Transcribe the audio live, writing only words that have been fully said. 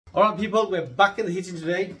Alright people, we're back in the kitchen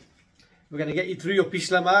today. We're going to get you through your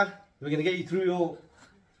pishlama. We're going to get you through your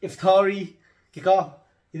iftari. Kika,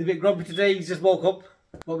 he's a bit grumpy today, he's just woke up.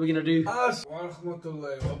 What we're going to do? The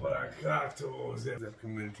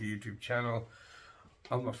community YouTube channel.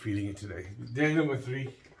 I'm not feeling it today. Day number 3.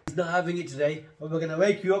 He's not having it today, but we're going to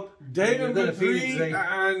wake you up. Day number 3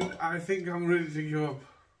 and I think I'm ready to give up.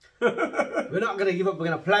 We're not going to give up, we're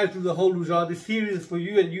going to plow through the whole Rujah. This series is for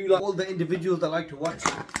you and you, like all the individuals that like to watch.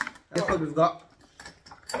 That's what we've got.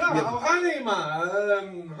 No, I'm hungry,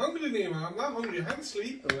 man. Hungry, man. I'm not hungry. I had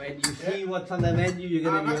sleep. When you see what's on the menu, you're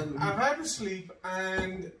going to be hungry. I've had a sleep,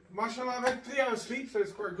 and mashallah, I've had 3 hours sleep, so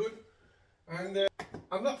it's quite good. And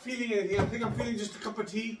I'm not feeling anything. I think I'm feeling just a cup of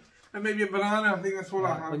tea and maybe a banana. I think that's all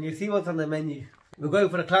I have. When you see what's on the menu, we're going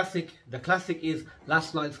for the classic. The classic is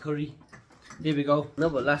last night's curry. Here we go. No,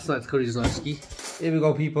 but last night's curry is nice. Here we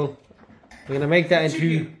go, people. We're going to make that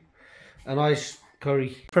into a nice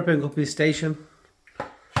curry. Prepping up his station.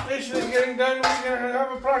 Station is getting done. We're going to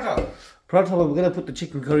have a prata. Prata, we're going to put the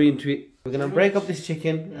chicken curry into it. We're going to break up this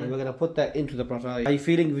chicken and we're going to put that into the prata. How are you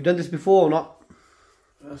feeling? Have you done this before or not?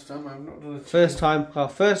 First time. I've not done it. First time. Our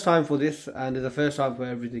first time for this, and it's the first time for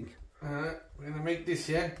everything. We're going to make this,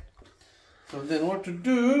 yeah? So then what to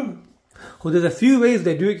do? Well, there's a few ways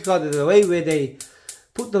they do it. There's a way where they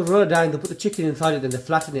put the roller down, they put the chicken inside it, then they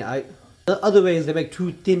flatten it out. The other way is they make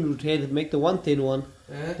 2 thin routines. They make the one thin one,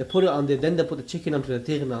 they put it on there, then they put the chicken onto the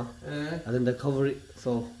tirna, and then they cover it.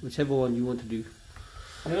 So whichever one you want to do.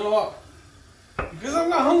 You know what? Because I'm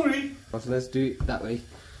not hungry. So let's do it that way.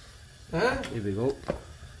 Here we go.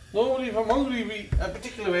 Normally if I'm hungry we eat a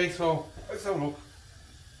particular way, so let's have a look.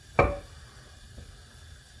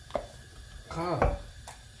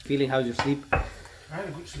 Feeling how's your sleep? I had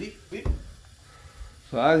a good sleep.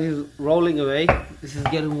 So as he's rolling away, this is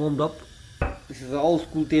getting warmed up. This is an old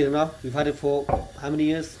school tirna. We've had it for how many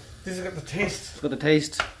years? This has got the taste. It's got the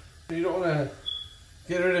taste. You don't want to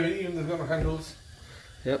get rid of it even though it's got no handles.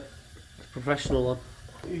 Yep, it's a professional one.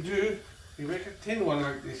 You do, you make a tin one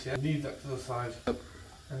like this, yeah? Leave that to the side. Yep.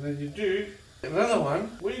 And then you do another one.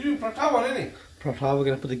 What are you doing? Prata one, innit? Prata, we're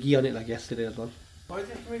going to put the ghee on it like yesterday as well. Why do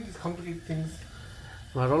you have to make these complicated things?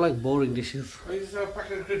 I don't like boring dishes. I just have a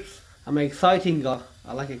packet of crisps. I'm an exciting guy.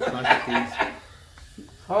 I like exciting things.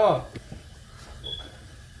 Oh.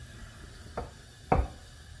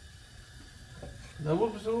 Now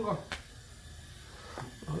what was it?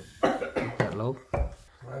 Hello? I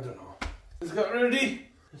don't know. It's got ready.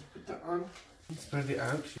 Let's put that on. Spread it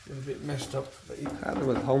out. It's a bit messed up. But you Kind of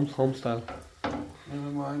with home style.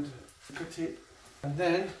 never mind. Cut it. And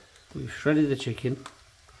then We've shredded the chicken.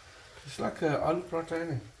 it's like a aloo prata,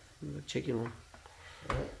 innit? The chicken one.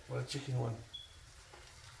 Yeah, well, a chicken one.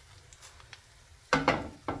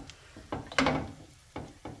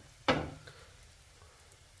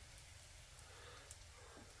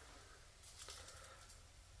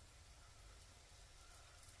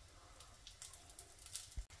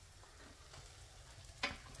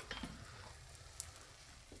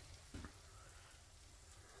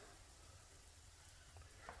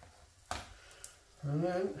 And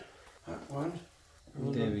then that one.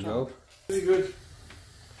 There we go. Really good.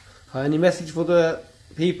 Any message for the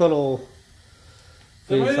people or for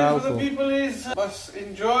The message yourself? for the people is must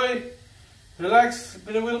enjoy, relax, a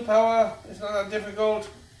bit of willpower. It's not that difficult.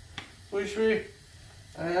 Wish we.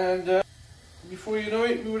 And before you know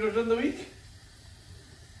it, we would have done the week.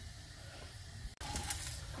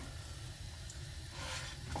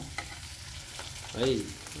 Hey,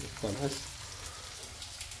 that's quite nice.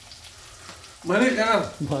 Well,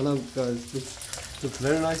 Guys, looks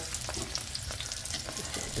very nice.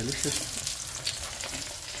 Delicious.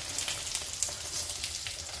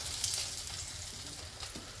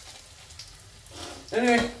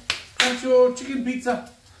 anyway, that's your chicken pizza.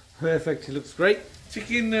 Perfect, it looks great.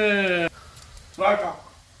 Chicken prata.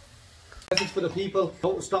 Message for the people,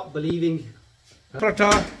 don't stop believing.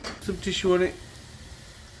 Prata, some tissue on it.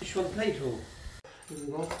 Which one plate or? Here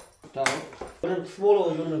we go. Down. One in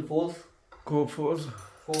smaller or one in fours? Go for us.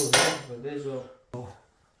 Fours, yeah. So there's your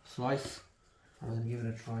slice. I'm going to give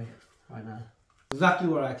it a try right now. Exactly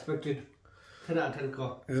what I expected. 10 out of 10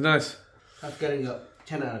 car. It's nice. That's getting a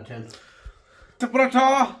 10 out of 10. The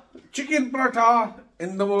prata, chicken prata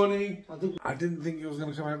in the morning. I didn't think it was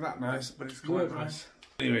going to come out that nice, but it's quite nice.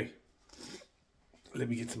 Anyway, let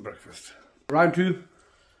me get some breakfast. Round 2.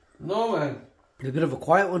 No, man. It's a bit of a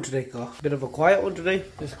quiet one today, car. Bit of a quiet one today.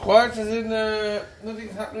 It's quiet as in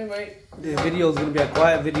nothing's happening, mate. This video is going to be a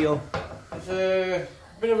quiet video. It's a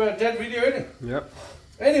bit of a dead video, isn't it? Yep.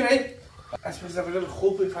 Anyway, I suppose I have a little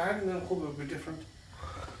hope if I had a little hope it would be different.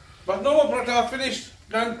 But no more prata, finished,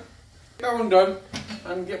 done. That one done.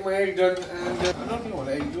 and get my egg done. And I don't think I want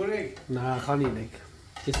an egg. Do you want an egg? Nah, I can't eat egg.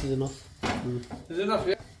 This is enough. Is it enough,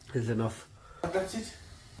 yeah? This is enough. That's it.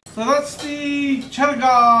 So that's the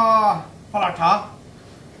charga paratha.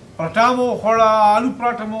 Paratha mo khoda, aloo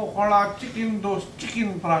paratha mo khoda, chicken, those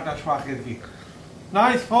chicken paratha shwakir.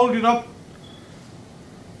 Nice, fold it up.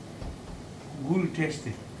 Good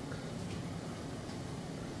tasty.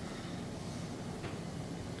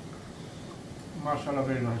 Mashallah,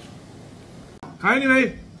 very nice.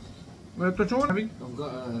 Anyway, what you want? I've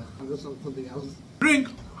got something else. Drink.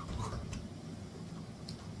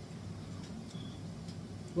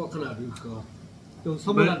 What can I do, Carl? There was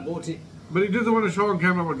someone that bought it. But he doesn't want to show on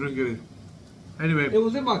camera what drink it is. Anyway. It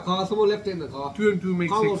was in my car. Someone left it in the car. 2 and 2 make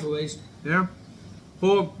 6. Can't go to waste. Yeah.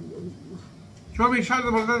 So, show me shot the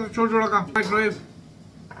chojo microwave.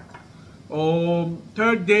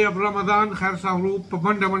 Third day of Ramadan, khair sa group,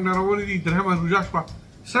 Monday rawali di drama rujashpa.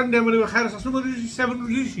 Sunday mane khair sa sumar 7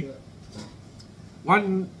 rujishi.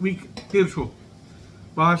 1 week till show.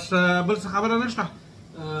 Bas bas khabara nashta.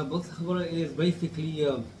 But is basically,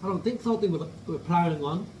 I don't think something we're planning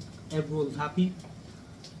on. Everyone's happy.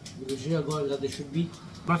 The share going that they should be.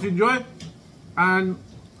 But enjoy. And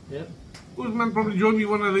yep. Usman probably join me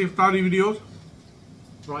one of the iftari videos.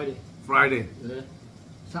 Friday. Yeah.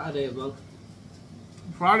 Saturday as well.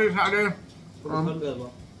 Friday, Saturday. Sunday as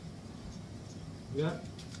well. Yeah.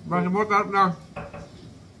 But about that now.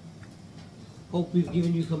 Hope we've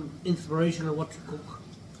given you some inspiration on what to cook.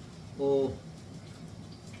 Or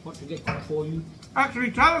what to get cooked for you.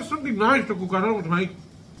 Actually, tell us something nice to cook. I don't know what to make.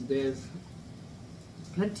 There's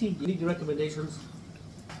plenty. You need the recommendations.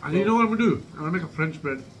 And you know what I'm going to do? I'm going to make a French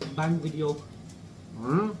bread. Bang video.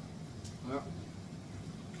 Huh? Yeah.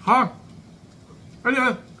 Huh?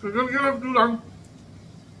 Anyway, we're going to get up too long.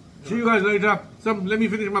 See you guys later. Let me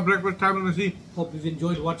finish my breakfast time and see. Hope you've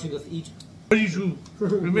enjoyed watching us eat.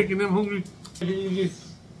 We're making them hungry.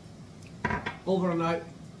 Over and out.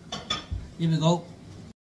 Here we go.